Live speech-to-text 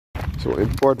So in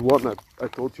part 1 I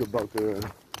told you about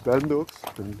the Bandogs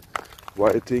and why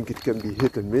I think it can be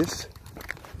hit and miss,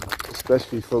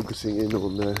 especially focusing in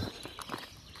on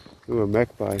a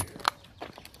magpie.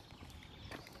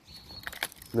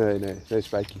 Nee,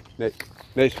 spijkie. Nee,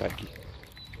 spijkie.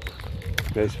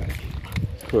 Nee, spijkie.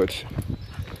 Good.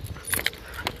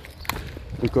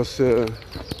 Because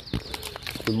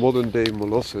the modern day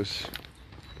mollusses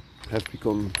have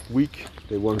become weak,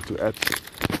 they wanted to add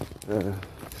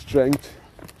strength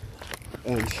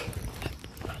and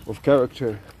of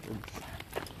character and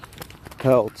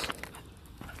health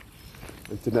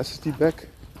and tenacity back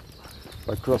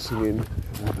by crossing in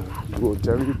bull and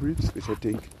terrier breeds, which I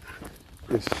think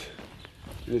is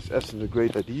in its essence a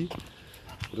great idea.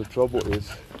 But the trouble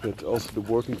is that also the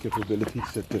working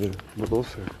capabilities that the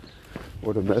molosser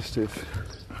or the mastiff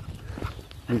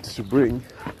needs to bring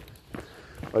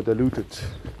are diluted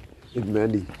in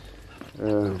many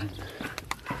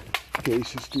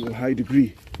cases to a high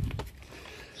degree.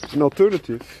 An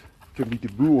alternative can be the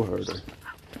bull herder.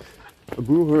 A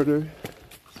bull herder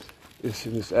is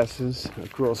in its essence a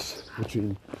cross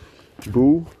between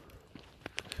bull,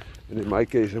 and in my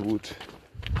case I would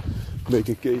make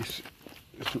a case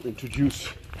to introduce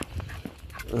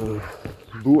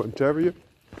bull and terrier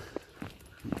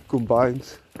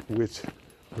combined with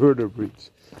herder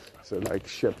breeds, so like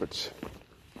shepherds.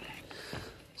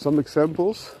 Some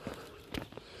examples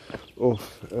of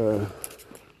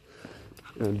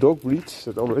dog breeds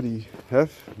that already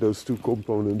have those two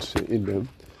components in them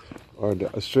are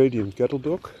the Australian cattle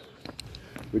dog,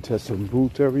 which has some bull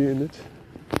terrier in it,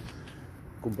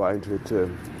 combined with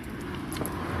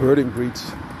herding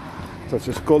breeds such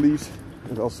as collies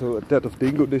and also a tad of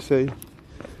dingo, they say,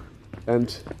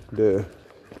 and the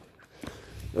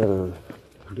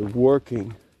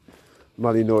working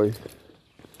Malinois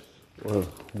or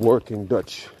working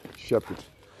Dutch shepherd.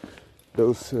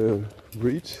 Those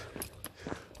breeds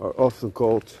are often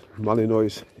called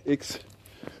Malinois X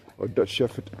or Dutch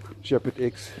Shepherd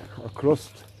X, are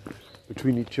crossed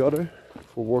between each other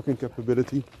for working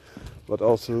capability, but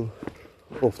also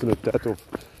often a tad of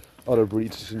other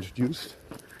breeds is introduced.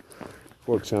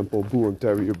 For example, bull and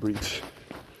terrier breeds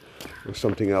or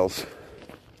something else.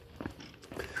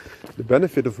 The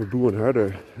benefit of a bull and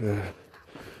herder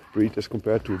breed as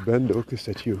compared to a Bandog is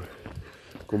that you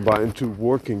combine two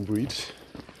working breeds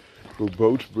who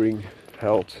both bring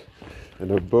health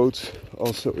and are both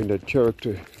also in their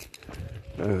character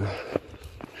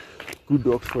good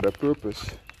dogs for their purpose,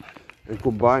 and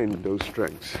combine those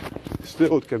strengths.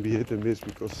 Still it can be hit and miss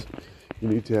because you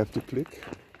need to have to click,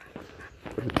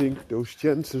 but I think those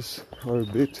chances are a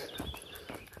bit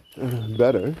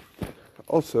better.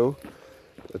 Also,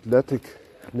 athletic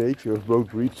nature of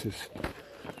both breeds is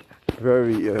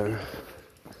very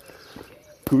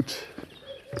good.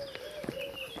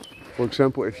 For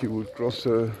example, if you would cross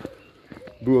a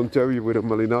bull and terrier with a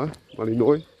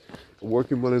Malinois, a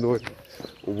working Malinois,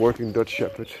 or working Dutch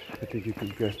Shepherd, I think you can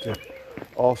get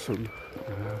awesome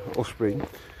offspring.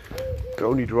 The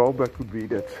only drawback would be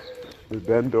that the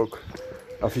Bandog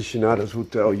aficionados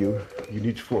would tell you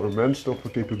need for a man-stopper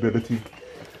capability,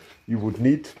 you would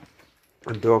need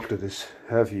a dog that is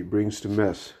heavy, brings the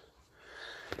mass.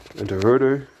 And the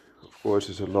herder, of course,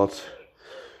 is a lot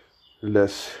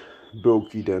less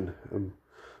bulky than a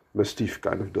mastiff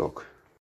kind of dog.